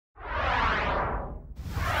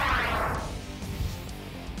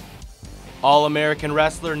All-American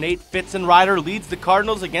wrestler Nate Fitzenrider leads the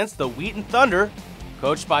Cardinals against the Wheaton Thunder,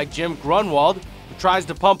 coached by Jim Grunwald, who tries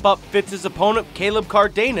to pump up Fitz's opponent Caleb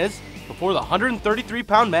Cardenas before the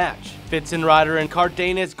 133-pound match. Fitzenrider and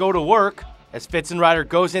Cardenas go to work as Fitzenrider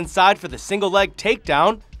goes inside for the single-leg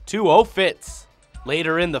takedown, 2-0 Fitz.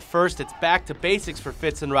 Later in the first, it's back to basics for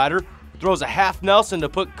Fitzenrider, who throws a half Nelson to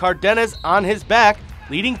put Cardenas on his back,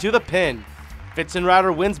 leading to the pin.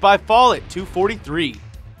 Fitzenrider wins by fall at 2:43.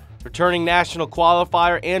 Returning national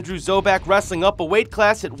qualifier Andrew Zobak wrestling up a weight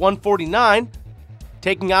class at 149,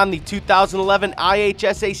 taking on the 2011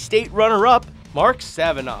 IHSA state runner-up, Mark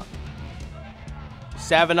Savinock.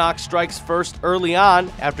 Savinock strikes first early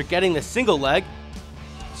on after getting the single leg,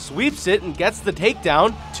 sweeps it and gets the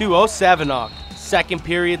takedown, 2-0 Savinock. Second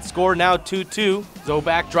period score now 2-2.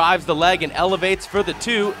 Zobak drives the leg and elevates for the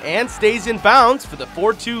 2 and stays in bounds for the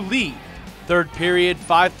 4-2 lead. Third period,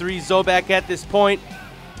 5-3 Zobak at this point.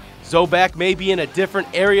 Zobak may be in a different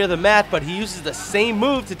area of the mat, but he uses the same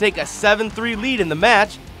move to take a 7-3 lead in the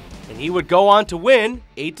match, and he would go on to win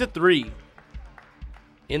 8-3.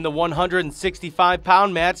 In the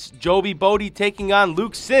 165-pound match, Joby Bodie taking on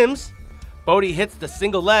Luke Sims. Bodie hits the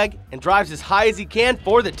single leg and drives as high as he can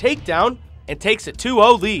for the takedown and takes a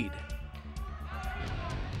 2-0 lead.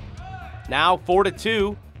 Now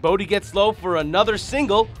 4-2, Bodie gets low for another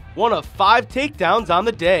single, one of 5 takedowns on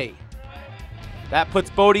the day. That puts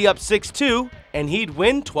Bodie up 6-2, and he'd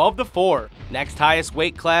win 12-4. Next highest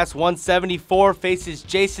weight class, 174, faces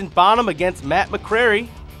Jason Bonham against Matt McCrary.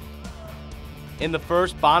 In the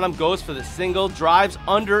first, Bonham goes for the single, drives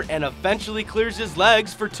under, and eventually clears his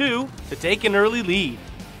legs for 2 to take an early lead.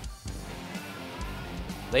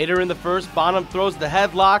 Later in the first, Bonham throws the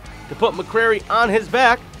headlock to put McCrary on his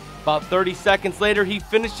back. About 30 seconds later, he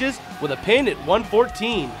finishes with a pin at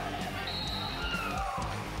 114.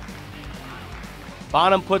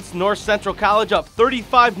 Bonham puts North Central College up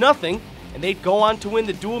 35-0, and they'd go on to win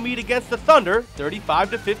the dual meet against the Thunder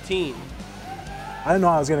 35-15. I didn't know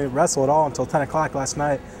I was going to wrestle at all until 10 o'clock last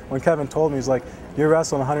night when Kevin told me, he's like, "You're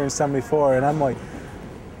wrestling 174, and I'm like,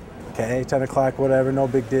 okay, 10 o'clock, whatever, no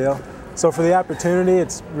big deal. So for the opportunity,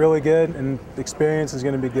 it's really good, and the experience is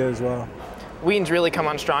going to be good as well. Wheaton's really come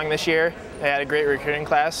on strong this year. They had a great recruiting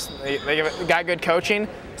class. They got good coaching.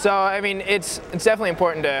 So, I mean, it's definitely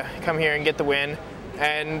important to come here and get the win.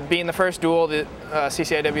 And being the first duel, the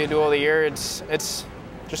CCIW duel of the year, it's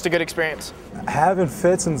just a good experience. Having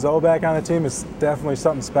Fitz and Zobak on the team is definitely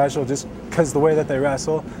something special just because the way that they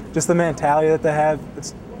wrestle, just the mentality that they have,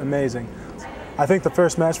 it's amazing. I think the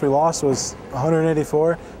first match we lost was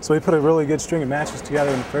 184, so we put a really good string of matches together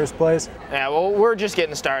in the first place. Yeah, well, we're just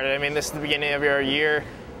getting started. I mean, this is the beginning of our year.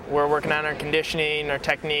 We're working on our conditioning, our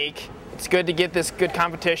technique. It's good to get this good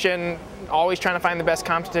competition, always trying to find the best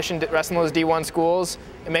competition, wrestling those D1 schools.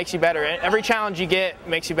 It makes you better. Every challenge you get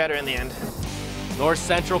makes you better in the end. North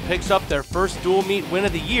Central picks up their first dual meet win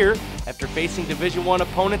of the year after facing Division I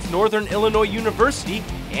opponents Northern Illinois University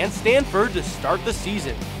and Stanford to start the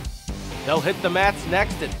season. They'll hit the mats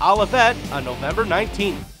next at Olivet on November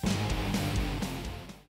 19th.